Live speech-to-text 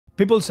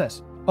People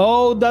says,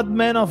 oh, that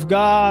man of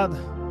God,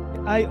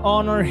 I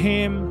honor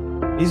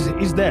him.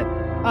 He's dead.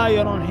 I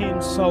honor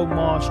him so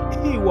much.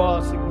 He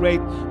was a great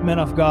man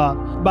of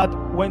God. But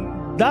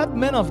when that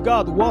man of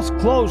God was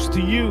close to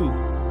you,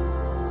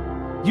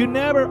 you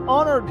never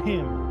honored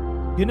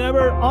him. You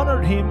never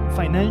honored him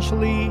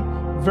financially,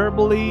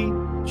 verbally.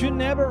 You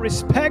never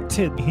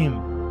respected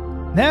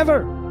him.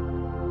 Never.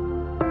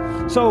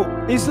 So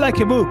it's like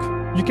a book.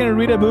 You can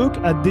read a book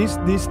at this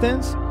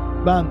distance,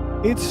 but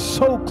it's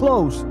so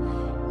close.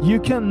 You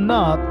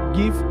cannot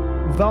give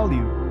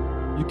value.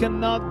 You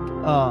cannot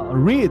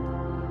read.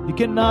 You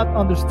cannot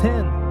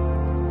understand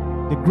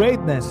the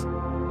greatness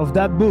of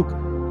that book.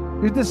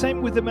 It's the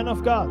same with the man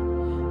of God.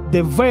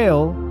 The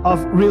veil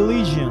of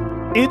religion,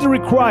 it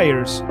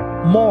requires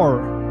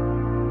more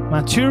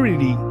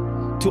maturity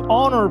to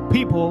honor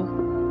people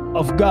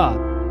of God,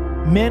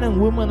 men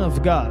and women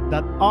of God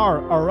that are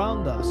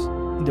around us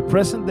in the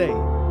present day,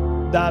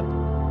 that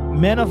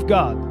men of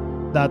God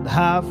that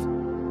have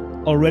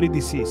already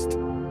deceased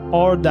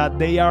or that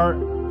they are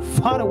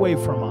far away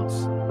from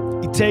us.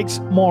 It takes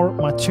more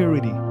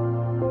maturity.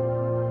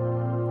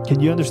 Can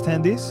you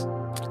understand this?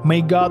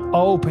 May God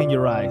open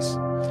your eyes.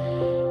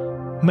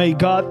 May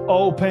God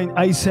open,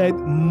 I said,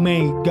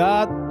 may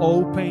God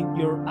open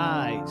your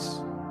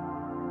eyes.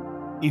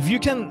 If you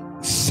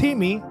can see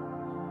me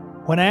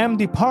when I am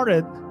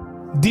departed,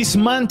 this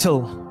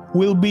mantle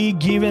will be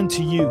given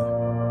to you.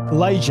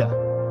 Elijah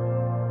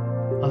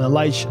and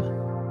Elisha.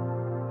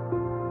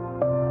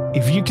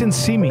 If you can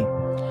see me,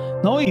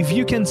 no, if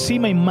you can see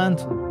my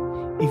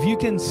mantle, if you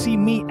can see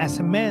me as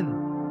a man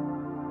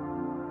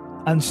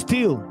and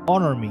still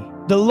honor me.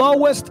 The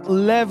lowest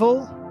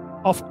level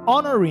of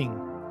honoring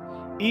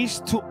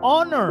is to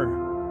honor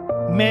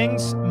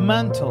man's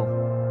mantle.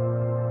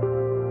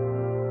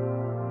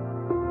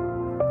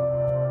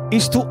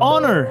 Is to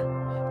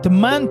honor the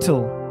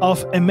mantle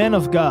of a man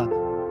of God.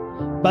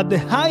 But the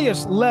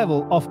highest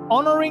level of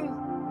honoring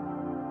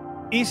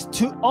is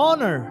to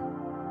honor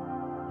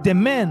the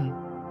man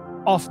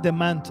of the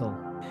mantle.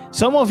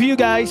 Some of you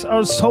guys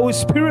are so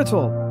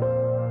spiritual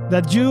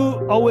that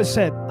you always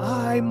said,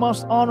 I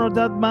must honor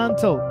that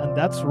mantle. And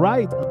that's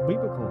right and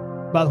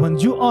biblical. But when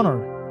you honor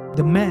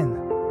the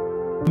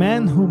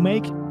man who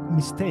make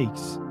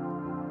mistakes,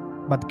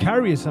 but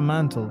carries a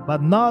mantle,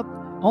 but not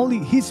only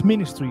his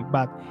ministry,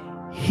 but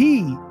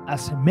he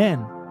as a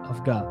man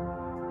of God,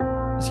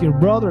 as your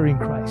brother in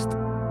Christ.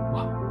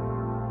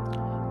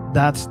 Wow.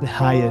 That's the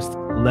highest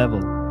level.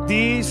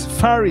 These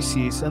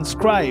Pharisees and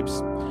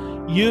scribes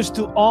used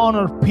to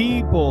honor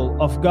people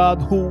of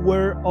God who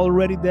were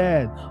already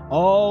dead.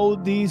 Oh,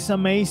 these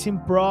amazing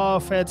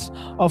prophets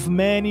of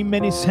many,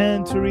 many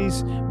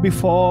centuries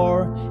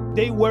before,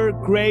 they were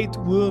great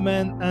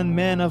women and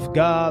men of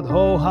God.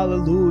 Oh,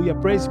 hallelujah,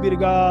 praise be to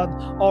God.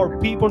 Or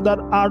people that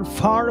are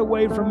far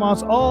away from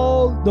us,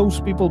 all those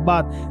people.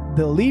 But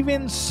the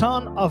living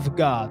Son of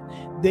God,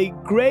 the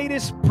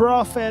greatest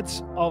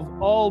prophets of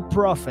all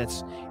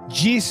prophets,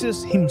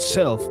 Jesus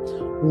himself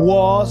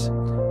was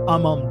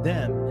among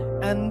them.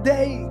 And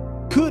they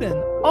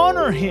couldn't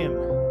honor him.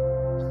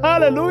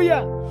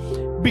 Hallelujah.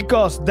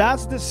 Because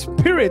that's the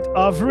spirit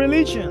of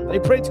religion. I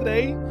pray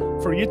today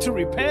for you to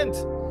repent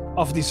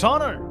of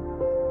dishonor,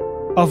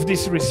 of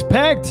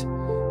disrespect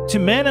to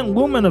men and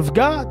women of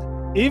God.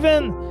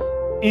 Even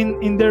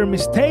in their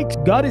mistakes,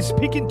 God is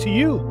speaking to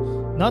you,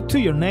 not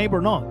to your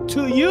neighbor, no,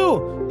 to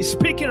you. He's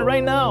speaking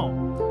right now.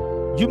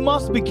 You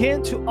must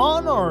begin to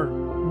honor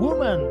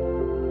women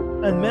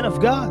and men of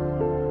God.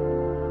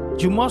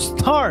 You must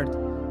start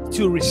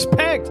to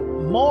respect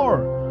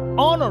more,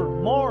 honor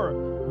more,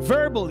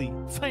 verbally,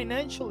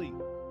 financially.